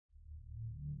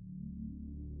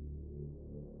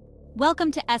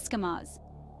Welcome to Eskimos.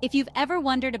 If you've ever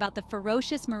wondered about the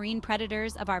ferocious marine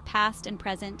predators of our past and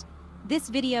present, this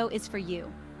video is for you.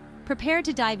 Prepare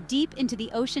to dive deep into the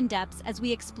ocean depths as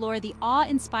we explore the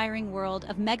awe-inspiring world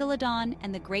of Megalodon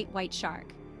and the great white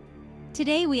shark.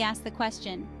 Today we ask the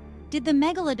question, did the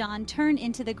Megalodon turn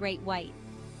into the great white?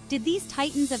 Did these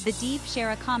titans of the deep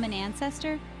share a common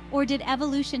ancestor, or did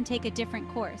evolution take a different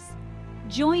course?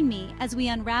 Join me as we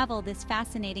unravel this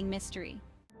fascinating mystery.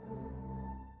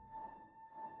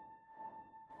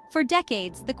 For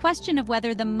decades, the question of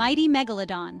whether the mighty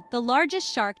Megalodon, the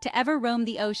largest shark to ever roam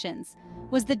the oceans,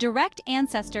 was the direct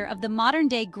ancestor of the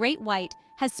modern-day great white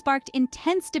has sparked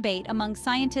intense debate among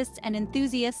scientists and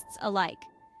enthusiasts alike.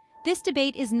 This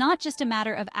debate is not just a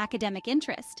matter of academic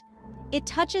interest. It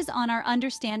touches on our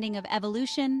understanding of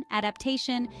evolution,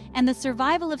 adaptation, and the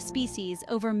survival of species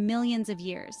over millions of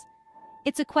years.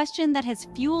 It's a question that has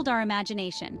fueled our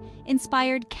imagination,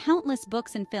 inspired countless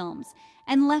books and films,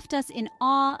 and left us in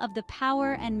awe of the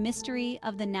power and mystery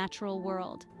of the natural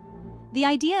world. The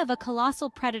idea of a colossal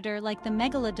predator like the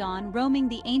Megalodon roaming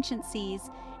the ancient seas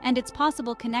and its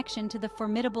possible connection to the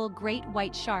formidable great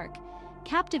white shark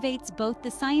captivates both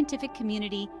the scientific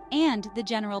community and the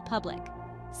general public.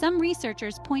 Some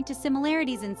researchers point to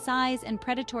similarities in size and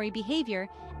predatory behavior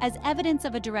as evidence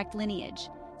of a direct lineage,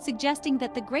 suggesting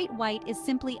that the great white is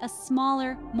simply a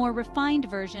smaller, more refined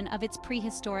version of its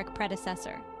prehistoric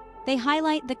predecessor. They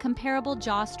highlight the comparable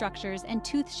jaw structures and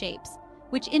tooth shapes,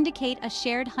 which indicate a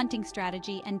shared hunting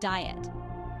strategy and diet.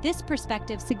 This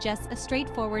perspective suggests a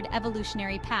straightforward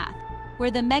evolutionary path, where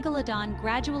the Megalodon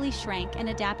gradually shrank and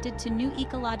adapted to new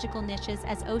ecological niches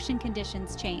as ocean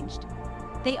conditions changed.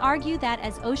 They argue that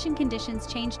as ocean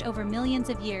conditions changed over millions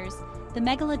of years, the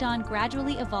Megalodon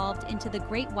gradually evolved into the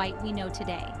great white we know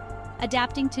today,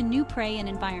 adapting to new prey and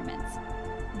environments.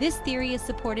 This theory is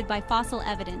supported by fossil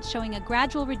evidence showing a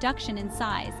gradual reduction in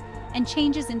size and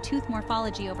changes in tooth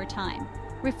morphology over time,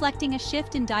 reflecting a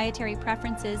shift in dietary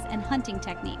preferences and hunting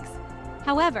techniques.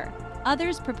 However,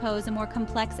 others propose a more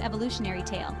complex evolutionary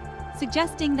tale,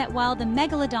 suggesting that while the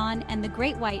Megalodon and the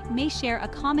great white may share a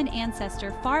common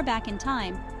ancestor far back in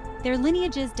time, their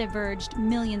lineages diverged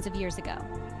millions of years ago.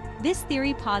 This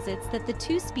theory posits that the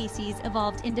two species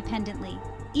evolved independently,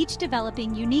 each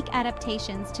developing unique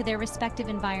adaptations to their respective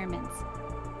environments.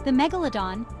 The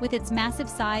Megalodon, with its massive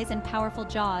size and powerful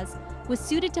jaws, was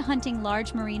suited to hunting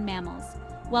large marine mammals,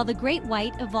 while the great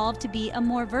white evolved to be a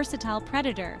more versatile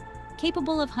predator,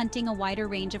 capable of hunting a wider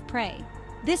range of prey.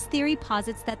 This theory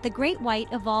posits that the great white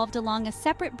evolved along a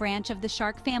separate branch of the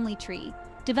shark family tree,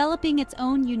 developing its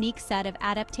own unique set of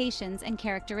adaptations and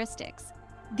characteristics.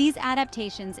 These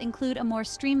adaptations include a more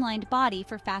streamlined body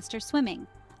for faster swimming,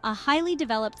 a highly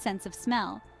developed sense of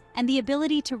smell, and the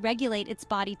ability to regulate its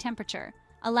body temperature,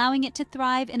 allowing it to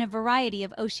thrive in a variety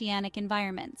of oceanic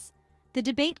environments. The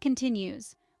debate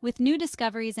continues, with new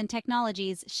discoveries and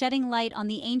technologies shedding light on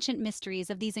the ancient mysteries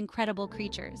of these incredible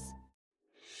creatures.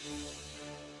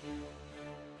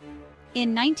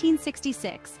 In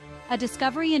 1966, a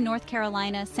discovery in North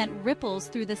Carolina sent ripples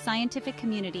through the scientific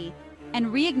community and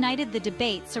reignited the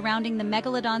debate surrounding the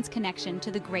Megalodon's connection to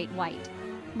the great white.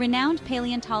 Renowned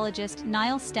paleontologist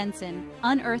Nyle Stenson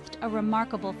unearthed a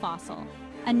remarkable fossil,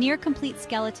 a near-complete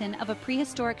skeleton of a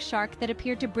prehistoric shark that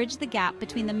appeared to bridge the gap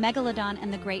between the Megalodon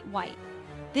and the great white.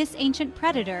 This ancient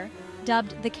predator,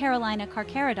 dubbed the Carolina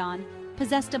carcharodon,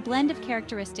 possessed a blend of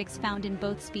characteristics found in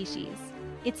both species.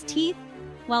 Its teeth,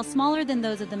 while smaller than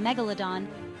those of the Megalodon,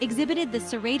 exhibited the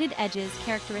serrated edges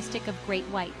characteristic of great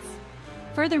whites.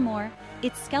 Furthermore,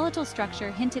 its skeletal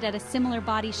structure hinted at a similar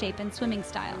body shape and swimming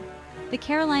style. The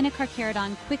Carolina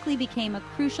carcharodon quickly became a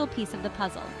crucial piece of the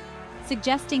puzzle,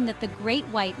 suggesting that the great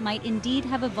white might indeed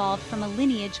have evolved from a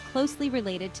lineage closely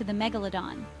related to the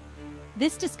Megalodon.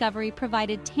 This discovery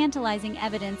provided tantalizing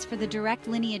evidence for the direct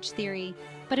lineage theory,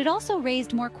 but it also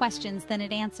raised more questions than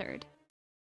it answered.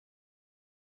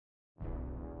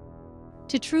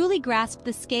 To truly grasp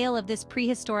the scale of this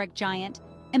prehistoric giant,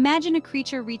 imagine a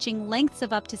creature reaching lengths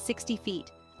of up to 60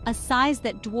 feet, a size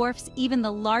that dwarfs even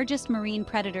the largest marine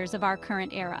predators of our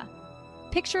current era.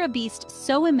 Picture a beast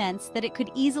so immense that it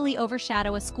could easily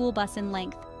overshadow a school bus in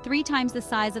length, 3 times the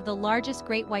size of the largest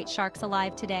great white sharks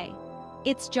alive today.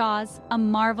 Its jaws, a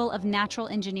marvel of natural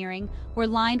engineering, were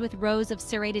lined with rows of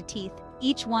serrated teeth,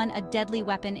 each one a deadly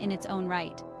weapon in its own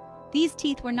right. These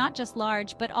teeth were not just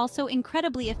large, but also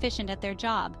incredibly efficient at their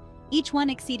job, each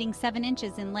one exceeding 7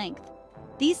 inches in length.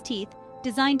 These teeth,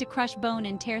 designed to crush bone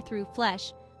and tear through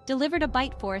flesh, delivered a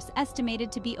bite force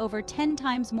estimated to be over 10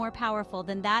 times more powerful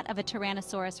than that of a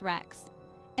Tyrannosaurus rex.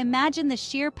 Imagine the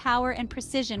sheer power and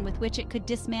precision with which it could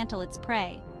dismantle its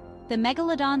prey. the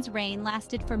Megalodon's reign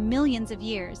lasted for millions of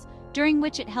years, during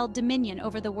which it held dominion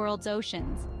over the world's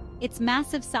oceans. Its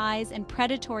massive size and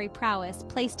predatory prowess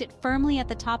placed it firmly at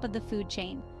the top of the food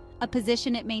chain, a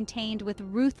position it maintained with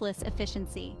ruthless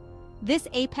efficiency. This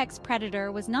apex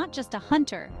predator was not just a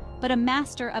hunter, but a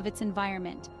master of its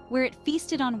environment, where it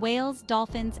feasted on whales,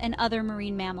 dolphins, and other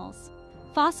marine mammals.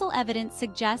 Fossil evidence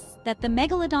suggests that the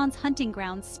Megalodon's hunting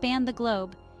grounds span the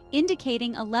globe,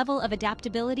 indicating a level of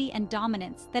adaptability and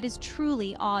dominance that is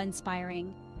truly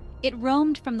awe-inspiring. It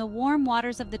roamed from the warm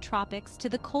waters of the tropics to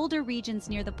the colder regions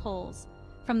near the poles.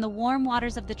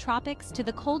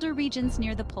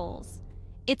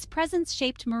 Its presence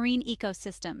shaped marine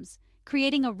ecosystems,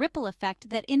 creating a ripple effect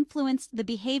that influenced the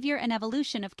behavior and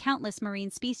evolution of countless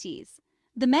marine species.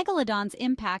 The Megalodon's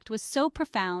impact was so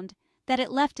profound that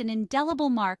it left an indelible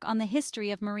mark on the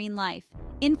history of marine life,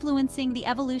 influencing the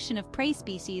evolution of prey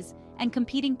species and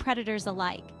competing predators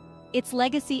alike. Its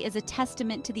legacy is a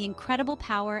testament to the incredible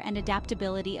power and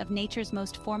adaptability of nature's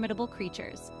most formidable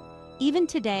creatures. Even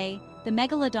today, the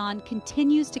Megalodon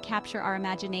continues to capture our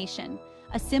imagination,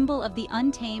 a symbol of the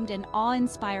untamed and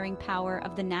awe-inspiring power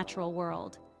of the natural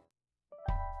world.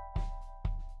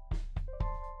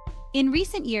 In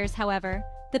recent years, however,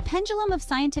 the pendulum of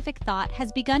scientific thought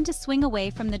has begun to swing away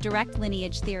from the direct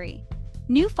lineage theory.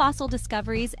 New fossil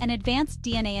discoveries and advanced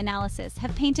DNA analysis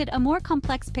have painted a more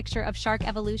complex picture of shark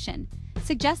evolution,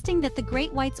 suggesting that the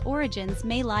great white's origins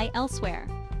may lie elsewhere.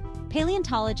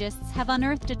 Paleontologists have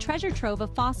unearthed a treasure trove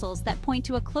of fossils that point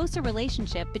to a closer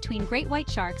relationship between great white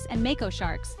sharks and mako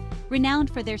sharks, renowned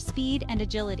for their speed and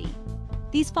agility.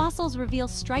 These fossils reveal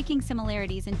striking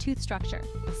similarities in tooth structure,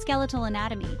 skeletal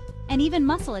anatomy, and even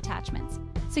muscle attachments,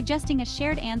 suggesting a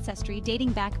shared ancestry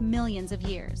dating back millions of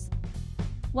years.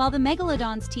 While the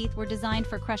Megalodon's teeth were designed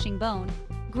for crushing bone,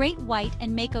 great white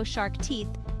and mako shark teeth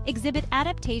exhibit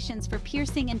adaptations for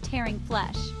piercing and tearing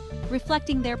flesh,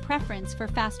 reflecting their preference for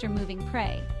faster-moving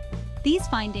prey. These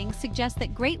findings suggest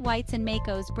that great whites and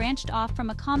makos branched off from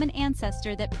a common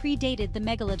ancestor that predated the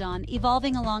Megalodon,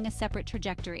 evolving along a separate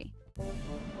trajectory.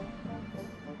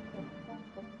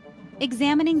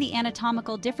 Examining the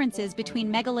anatomical differences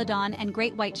between Megalodon and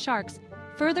great white sharks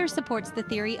further supports the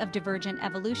theory of divergent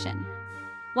evolution.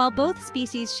 While both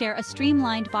species share a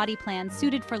streamlined body plan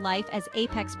suited for life as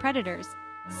apex predators,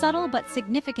 subtle but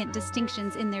significant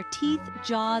distinctions in their teeth,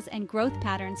 jaws, and growth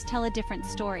patterns tell a different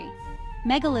story.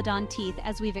 Megalodon teeth,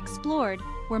 as we've explored,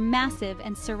 were massive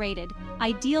and serrated,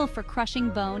 ideal for crushing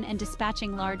bone and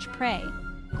dispatching large prey.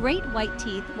 Great white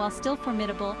teeth, while still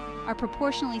formidable, are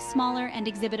proportionally smaller and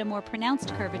exhibit a more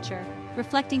pronounced curvature,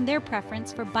 reflecting their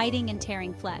preference for biting and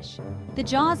tearing flesh. The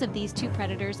jaws of these two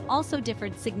predators also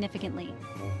differed significantly.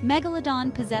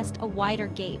 Megalodon possessed a wider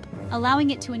gape, allowing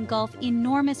it to engulf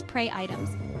enormous prey items,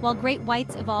 while great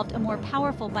whites evolved a more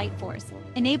powerful bite force,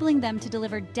 enabling them to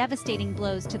deliver devastating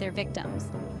blows to their victims.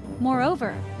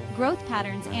 Moreover, growth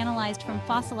patterns analyzed from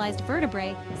fossilized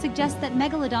vertebrae suggest that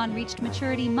Megalodon reached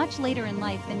maturity much later in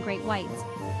life than great whites,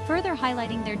 further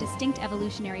highlighting their distinct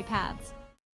evolutionary paths.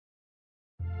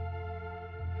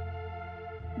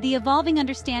 The evolving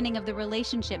understanding of the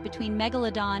relationship between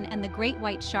Megalodon and the great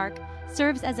white shark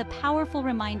serves as a powerful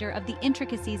reminder of the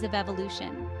intricacies of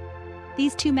evolution.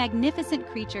 These two magnificent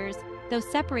creatures, though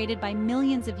separated by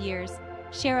millions of years,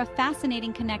 share a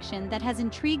fascinating connection that has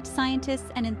intrigued scientists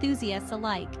and enthusiasts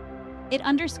alike. It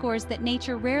underscores that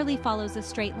nature rarely follows a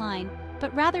straight line,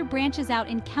 but rather branches out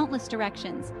in countless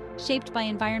directions, shaped by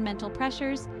environmental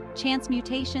pressures, chance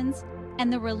mutations,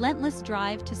 and the relentless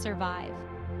drive to survive.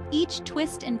 Each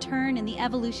twist and turn in the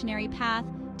evolutionary path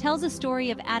tells a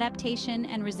story of adaptation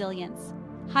and resilience,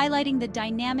 highlighting the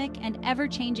dynamic and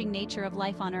ever-changing nature of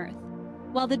life on Earth.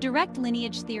 While the direct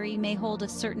lineage theory may hold a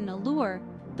certain allure,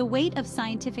 the weight of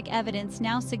scientific evidence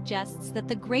now suggests that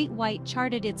the great white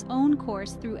charted its own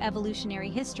course through evolutionary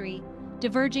history,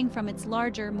 diverging from its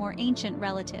larger, more ancient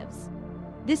relatives.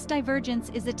 This divergence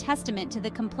is a testament to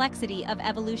the complexity of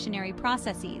evolutionary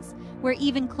processes, where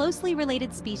even closely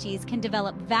related species can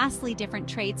develop vastly different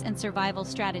traits and survival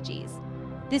strategies.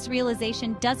 This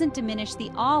realization doesn't diminish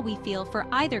the awe we feel for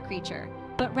either creature,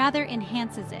 but rather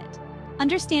enhances it.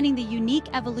 Understanding the unique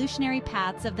evolutionary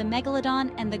paths of the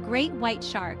Megalodon and the great white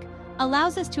shark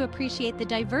allows us to appreciate the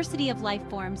diversity of life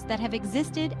forms that have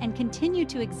existed and continue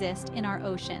to exist in our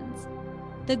oceans.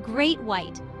 The great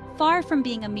white, far from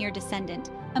being a mere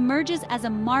descendant, emerges as a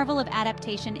marvel of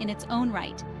adaptation in its own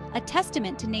right, a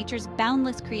testament to nature's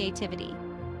boundless creativity.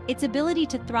 Its ability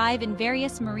to thrive in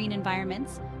various marine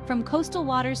environments, from coastal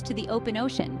waters to the open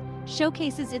ocean,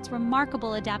 showcases its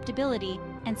remarkable adaptability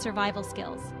and survival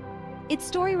skills. Its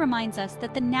story reminds us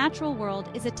that the natural world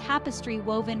is a tapestry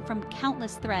woven from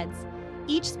countless threads,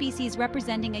 each species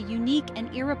representing a unique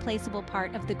and irreplaceable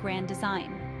part of the grand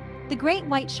design. The great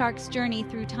white shark's journey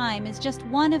through time is just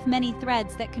one of many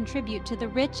threads that contribute to the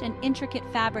rich and intricate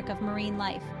fabric of marine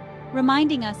life,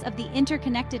 reminding us of the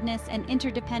interconnectedness and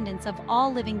interdependence of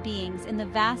all living beings in the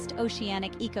vast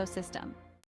oceanic ecosystem.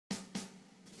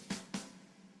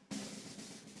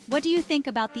 What do you think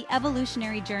about the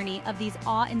evolutionary journey of these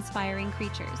awe-inspiring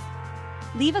creatures?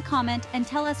 Leave a comment and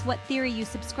tell us what theory you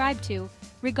subscribe to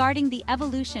regarding the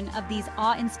evolution of these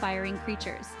awe-inspiring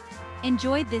creatures.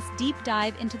 Enjoyed this deep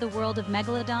dive into the world of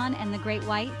Megalodon and the Great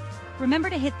White? Remember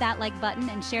to hit that like button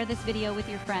and share this video with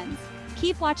your friends.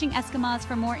 Keep watching Eskimos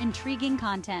for more intriguing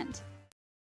content.